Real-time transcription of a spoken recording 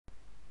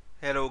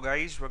Hello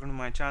guys, welcome to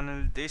my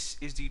channel. This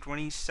is the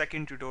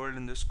 22nd tutorial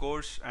in this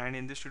course, and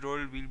in this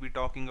tutorial we'll be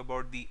talking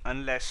about the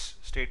unless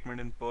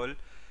statement in Perl.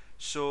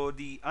 So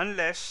the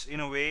unless in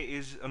a way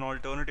is an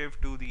alternative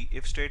to the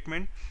if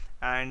statement,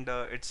 and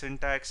its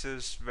syntax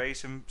is very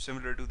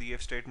similar to the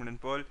if statement in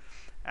Perl.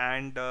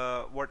 And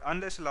what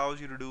unless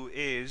allows you to do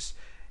is,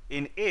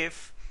 in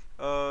if,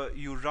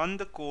 you run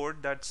the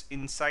code that's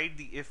inside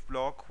the if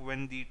block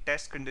when the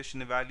test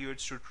condition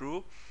evaluates to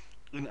true.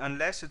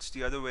 Unless it's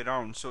the other way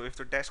around. So if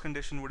the test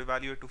condition would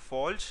evaluate to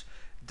false,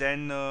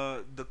 then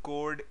the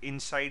code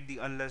inside the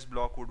unless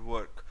block would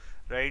work,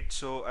 right?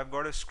 So I've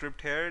got a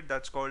script here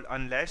that's called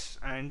unless,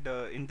 and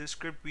in this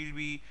script we'll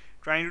be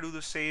trying to do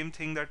the same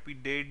thing that we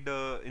did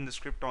in the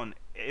script on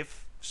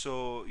if.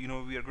 So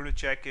we are going to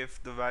check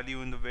if the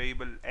value in the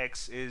variable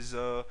x is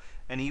an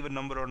even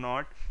number or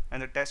not,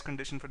 and the test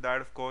condition for that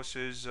of course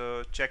is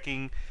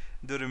checking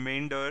the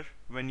remainder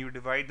when you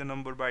divide the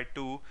number by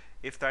 2,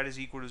 if that is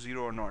equal to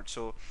 0 or not.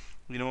 So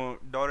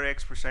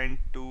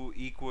 $x%2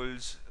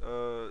 equals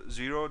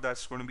 0,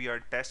 that's going to be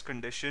our test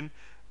condition.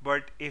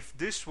 But if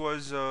this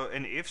was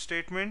an if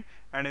statement,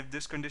 and if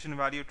this condition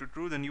value to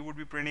true, then you would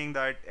be printing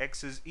that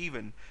x is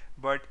even.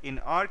 But in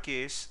our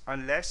case,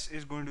 unless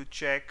is going to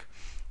check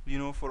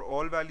for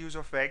all values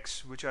of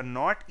x which are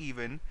not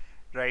even,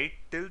 right,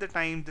 till the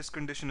time this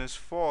condition is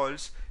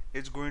false,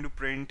 it's going to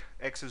print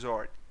x is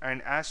odd,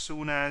 and as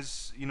soon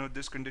as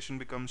this condition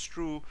becomes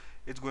true,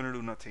 it's going to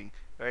do nothing,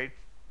 right?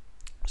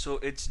 So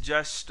it's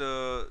just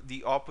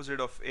the opposite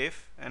of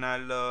if, and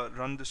I'll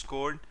run this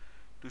code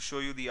to show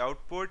you the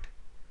output.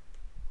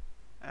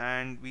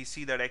 And we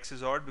see that x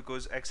is odd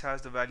because x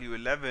has the value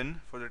 11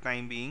 for the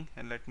time being.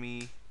 And let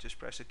me just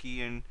press a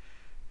key and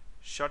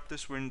shut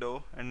this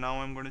window, and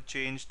now I'm going to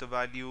change the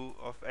value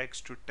of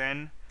x to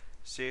 10,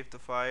 save the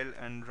file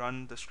and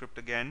run the script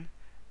again,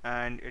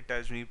 and it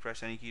tells me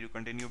press any key to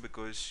continue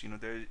because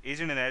there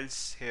isn't an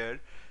else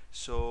here,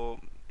 so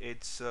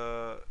it's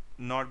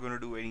not going to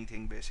do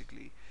anything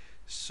basically.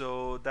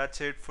 So that's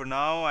it for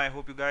now. I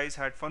hope you guys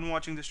had fun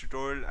watching this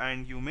tutorial,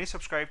 and you may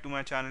subscribe to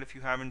my channel if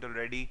you haven't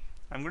already.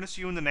 I'm going to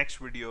see you in the next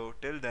video.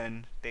 Till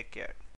then, take care.